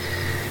bluntly,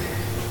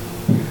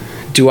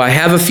 do I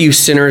have a few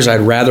sinners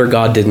I'd rather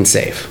God didn't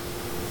save?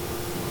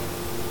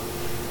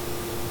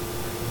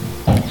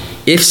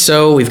 If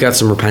so, we've got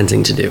some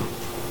repenting to do.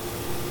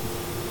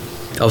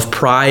 Of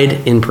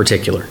pride in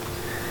particular.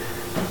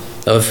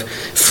 Of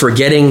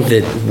forgetting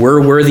that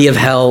we're worthy of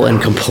hell and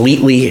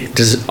completely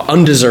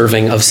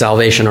undeserving of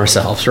salvation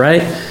ourselves,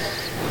 right?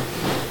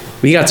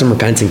 We got some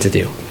repenting to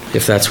do,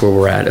 if that's where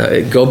we're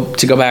at. Go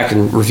back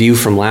and review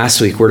from last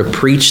week. We're to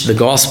preach the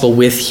gospel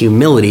with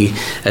humility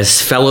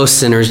as fellow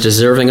sinners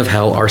deserving of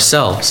hell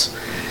ourselves.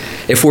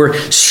 If we're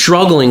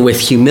struggling with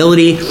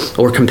humility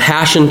or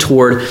compassion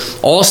toward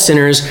all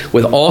sinners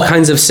with all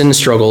kinds of sin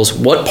struggles,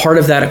 what part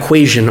of that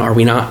equation are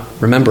we not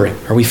remembering?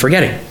 Are we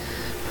forgetting?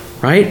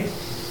 Right?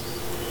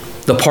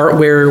 The part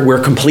where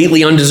we're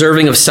completely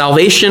undeserving of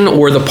salvation,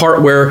 or the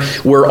part where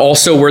we're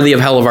also worthy of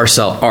hell of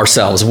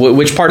ourselves?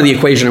 Which part of the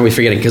equation are we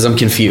forgetting? Because I'm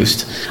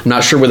confused. I'm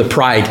not sure where the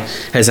pride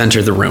has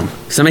entered the room.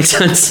 Does that make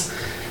sense?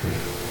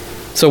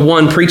 So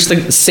 1, preach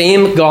the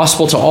same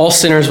gospel to all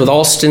sinners with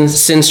all sin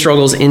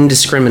struggles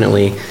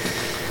indiscriminately,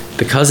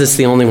 because it's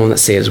the only one that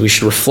saves. We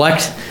should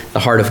reflect the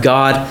heart of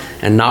God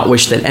and not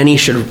wish that any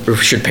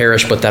should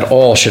perish, but that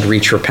all should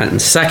reach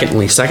repentance. Second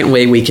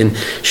way we can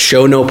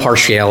show no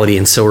partiality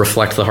and so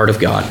reflect the heart of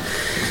God.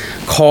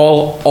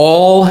 call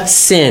all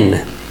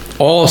sin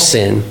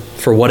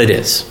for what it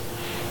is.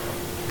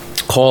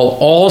 Call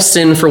all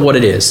sin for what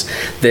it is.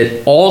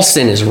 That all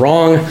sin is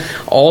wrong,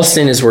 all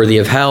sin is worthy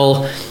of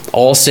hell,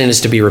 all sin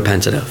is to be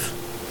repented of.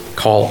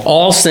 Call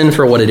all sin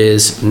for what it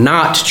is,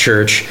 not,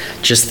 church,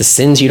 just the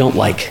sins you don't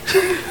like.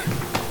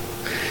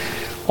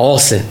 All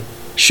sin.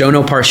 Show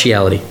no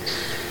partiality,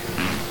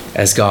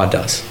 as God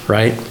does,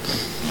 right?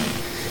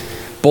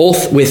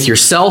 Both with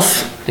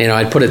yourself,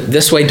 I'd put it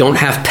this way, don't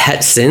have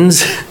pet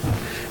sins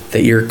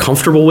that you're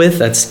comfortable with.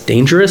 That's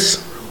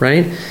dangerous,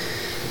 right?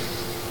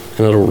 And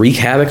it'll wreak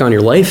havoc on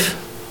your life.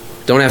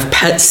 Don't have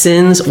pet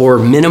sins or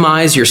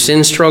minimize your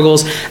sin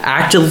struggles.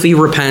 Actively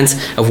repent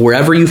of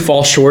wherever you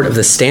fall short of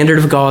the standard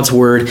of God's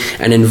word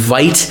and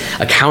invite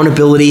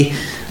accountability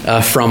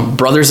from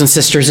brothers and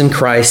sisters in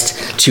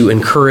Christ to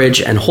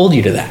encourage and hold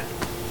you to that.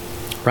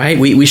 Right?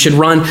 We should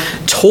run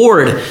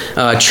toward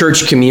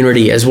church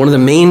community as one of the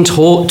main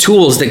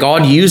tools that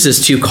God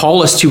uses to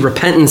call us to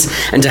repentance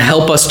and to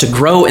help us to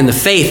grow in the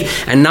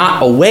faith, and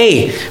not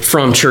away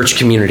from church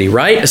community,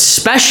 right?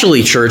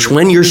 Especially, church,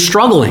 when you're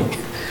struggling.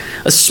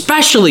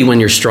 Especially when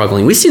you're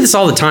struggling. We see this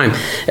all the time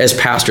as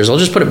pastors. I'll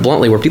just put it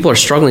bluntly, where people are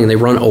struggling and they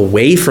run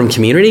away from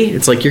community.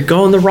 It's like you're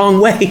going the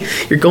wrong way.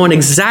 You're going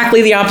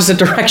exactly the opposite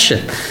direction.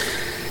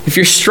 If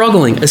you're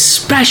struggling,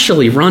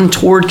 especially run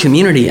toward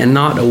community and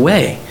not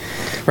away.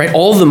 Right?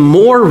 All the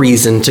more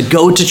reason to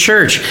go to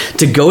church,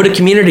 to go to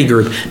community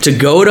group, to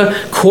go to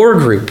core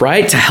group,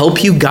 right? To help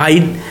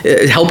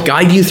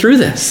guide you through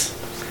this.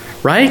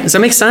 Right? Does that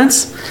make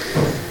sense?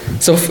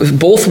 So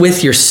both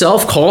with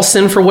yourself, call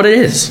sin for what it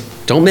is.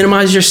 Don't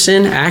minimize your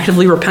sin.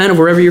 Actively repent of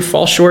wherever you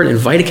fall short.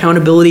 Invite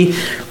accountability.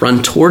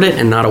 Run toward it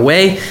and not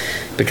away,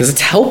 because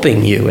it's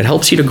helping you. It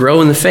helps you to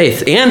grow in the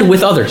faith, and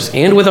with others.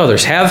 We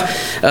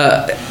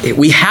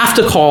have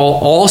to call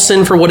all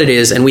sin for what it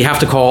is, and we have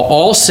to call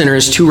all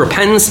sinners to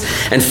repentance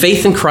and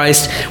faith in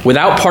Christ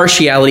without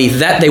partiality,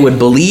 that they would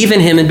believe in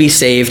him and be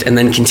saved, and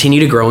then continue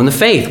to grow in the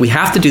faith. We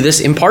have to do this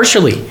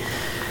impartially.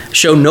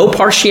 Show no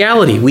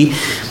partiality. We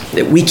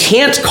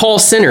can't call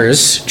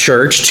sinners,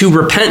 church, to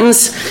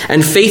repentance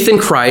and faith in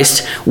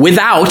Christ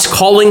without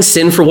calling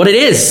sin for what it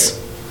is.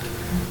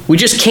 We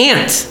just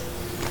can't.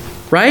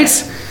 Right?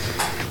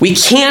 We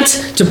can't,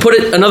 to put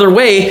it another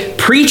way,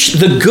 preach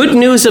the good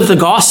news of the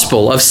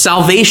gospel of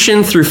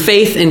salvation through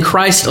faith in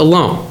Christ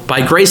alone,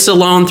 by grace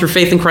alone, through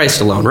faith in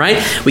Christ alone,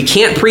 right? We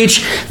can't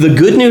preach the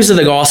good news of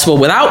the gospel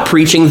without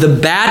preaching the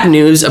bad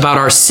news about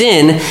our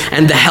sin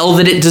and the hell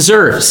that it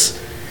deserves.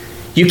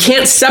 You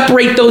can't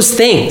separate those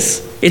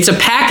things. It's a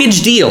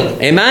package deal.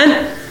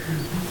 Amen?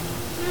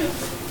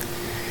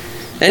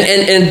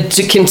 And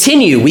to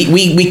continue,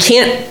 we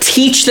can't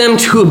teach them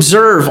to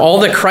observe all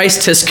that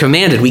Christ has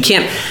commanded. We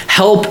can't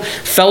help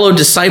fellow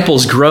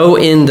disciples grow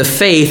in the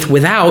faith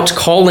without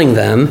calling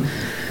them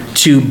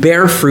to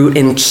bear fruit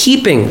in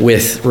keeping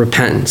with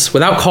repentance,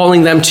 without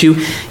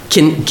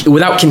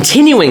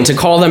continuing to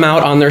call them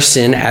out on their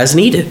sin as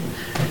needed.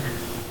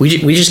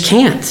 We just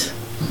can't.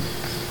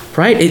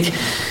 Right?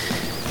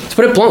 To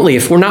put it bluntly,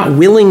 if we're not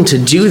willing to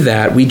do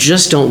that, we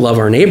just don't love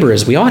our neighbor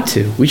as we ought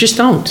to. We just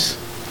don't.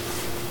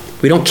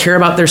 We don't care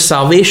about their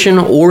salvation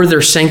or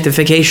their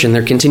sanctification,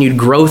 their continued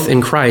growth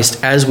in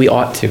Christ as we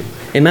ought to.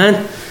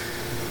 Amen?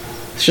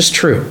 It's just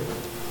true.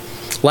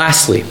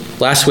 Last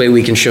way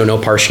we can show no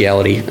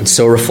partiality and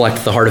so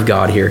reflect the heart of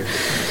God here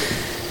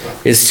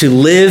is to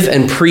live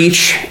and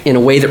preach in a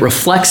way that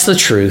reflects the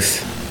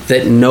truth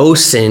that no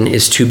sin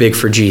is too big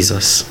for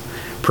Jesus,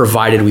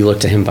 provided we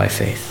look to him by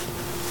faith.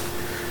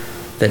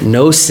 That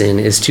no sin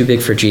is too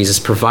big for Jesus,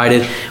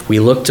 provided we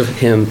look to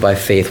him by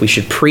faith. We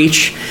should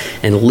preach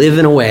and live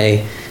in a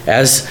way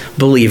as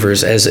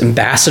believers, as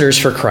ambassadors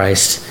for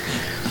Christ,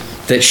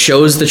 that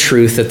shows the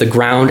truth that the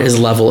ground is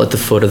level at the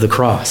foot of the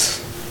cross.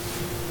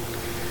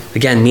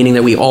 Again, meaning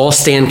that we all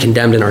stand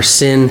condemned in our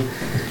sin,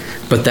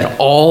 but that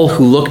all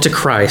who look to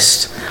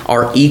Christ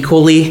are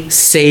equally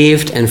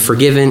saved and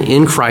forgiven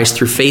in Christ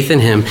through faith in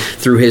him,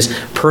 through his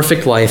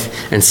perfect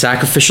life and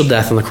sacrificial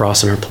death on the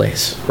cross in our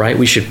place, right?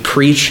 We should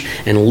preach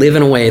and live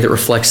in a way that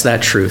reflects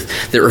that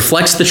truth, that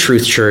reflects the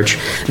truth, church,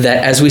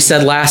 that, as we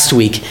said last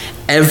week,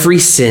 every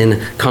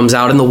sin comes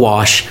out in the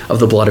wash of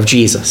the blood of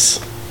Jesus.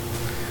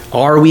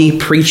 Are we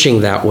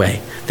preaching that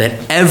way?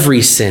 That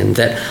every sin,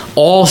 that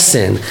all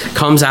sin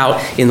comes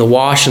out in the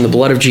wash and the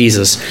blood of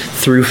Jesus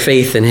through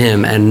faith in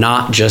him, and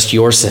not just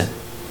your sin?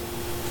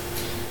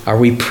 Are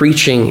we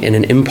preaching in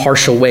an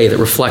impartial way that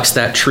reflects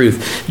that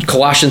truth?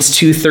 Colossians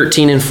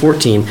 2:13 and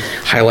 14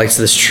 highlights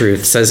this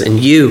truth. It says, "And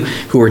you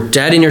who were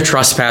dead in your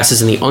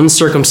trespasses and the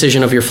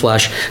uncircumcision of your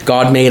flesh,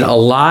 God made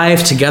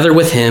alive together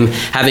with him,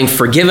 having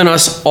forgiven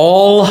us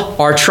all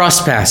our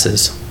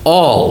trespasses,"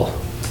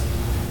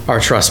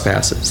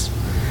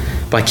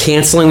 by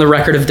canceling the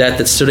record of debt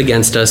that stood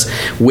against us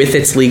with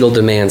its legal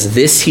demands.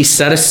 This he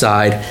set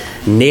aside,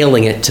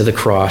 nailing it to the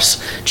cross.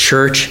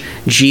 Church,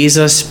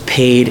 Jesus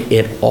paid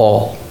it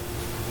all.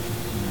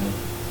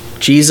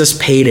 Jesus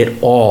paid it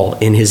all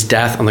in his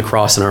death on the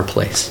cross in our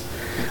place.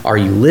 Are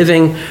you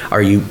living?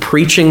 Are you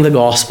preaching the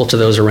gospel to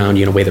those around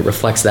you in a way that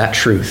reflects that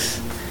truth?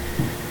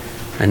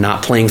 And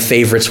not playing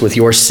favorites with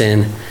your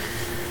sin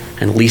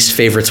and least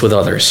favorites with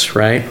others,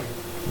 right?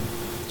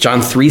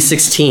 John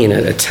 3:16,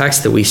 a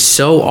text that we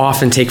so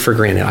often take for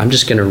granted. I'm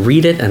just going to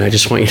read it, and I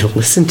just want you to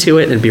listen to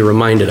it and be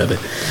reminded of it.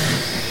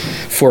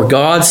 For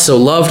God so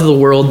loved the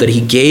world that he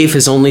gave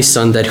his only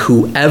Son, that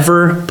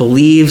whoever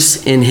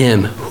believes in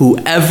him,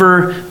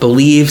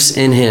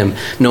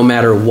 no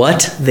matter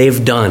what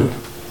they've done,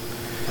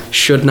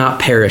 should not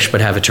perish but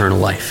have eternal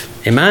life.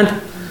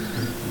 Amen?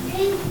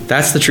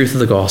 That's the truth of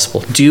the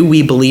gospel. Do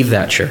we believe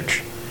that,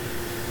 church?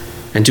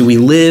 And do we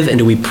live and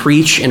do we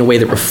preach in a way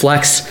that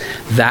reflects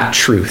that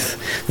truth?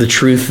 The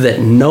truth that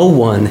no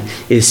one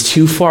is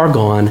too far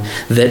gone,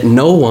 that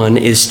no one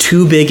is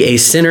too big a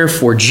sinner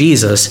for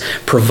Jesus,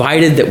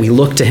 provided that we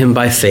look to him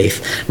by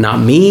faith.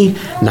 Not me,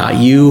 not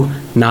you,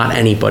 not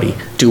anybody.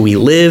 Do we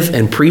live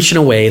and preach in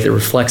a way that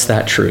reflects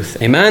that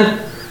truth?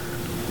 Amen?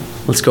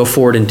 Let's go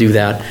forward and do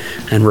that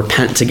and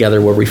repent together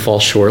where we fall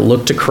short.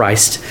 Look to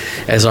Christ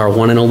as our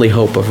one and only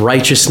hope of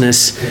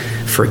righteousness,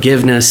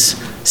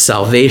 forgiveness,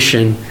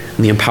 salvation,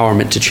 and the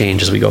empowerment to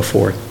change as we go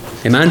forward.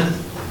 Amen?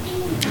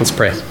 Let's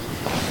pray.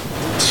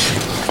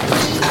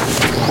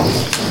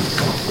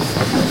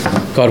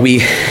 God, we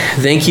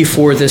thank you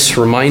for this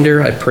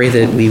reminder. I pray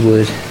that we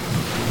would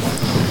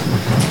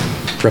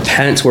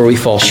repent where we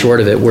fall short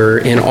of it, where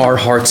in our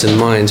hearts and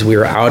minds we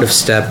are out of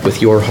step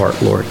with your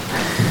heart, Lord.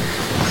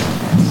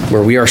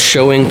 Where we are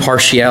showing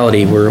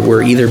partiality, where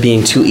we're either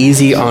being too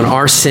easy on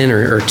our sin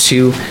or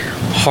too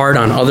hard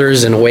on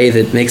others in a way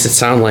that makes it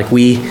sound like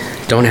we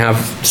don't have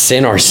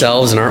sin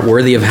ourselves and aren't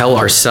worthy of hell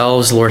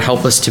ourselves. Lord,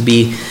 help us to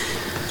be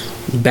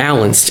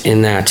balanced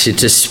in that,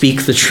 to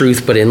speak the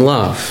truth but in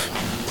love,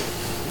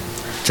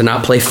 to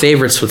not play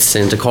favorites with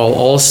sin, to call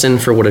all sin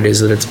for what it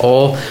is, that it's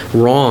all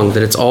wrong,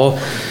 that it's all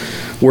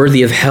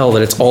worthy of hell,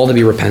 that it's all to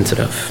be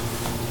repented of.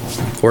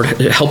 Lord,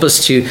 help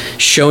us to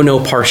show no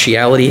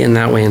partiality in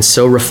that way and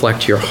so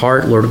reflect your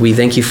heart. Lord, we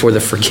thank you for the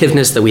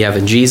forgiveness that we have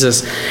in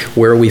Jesus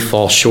where we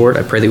fall short.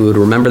 I pray that we would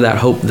remember that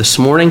hope this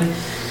morning,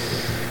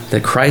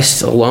 that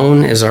Christ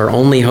alone is our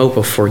only hope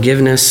of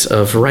forgiveness,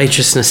 of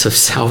righteousness, of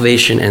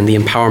salvation, and the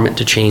empowerment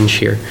to change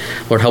here.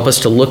 Lord, help us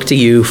to look to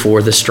you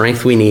for the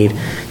strength we need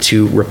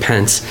to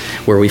repent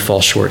where we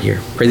fall short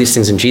here. Pray these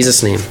things in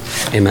Jesus' name.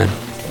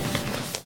 Amen.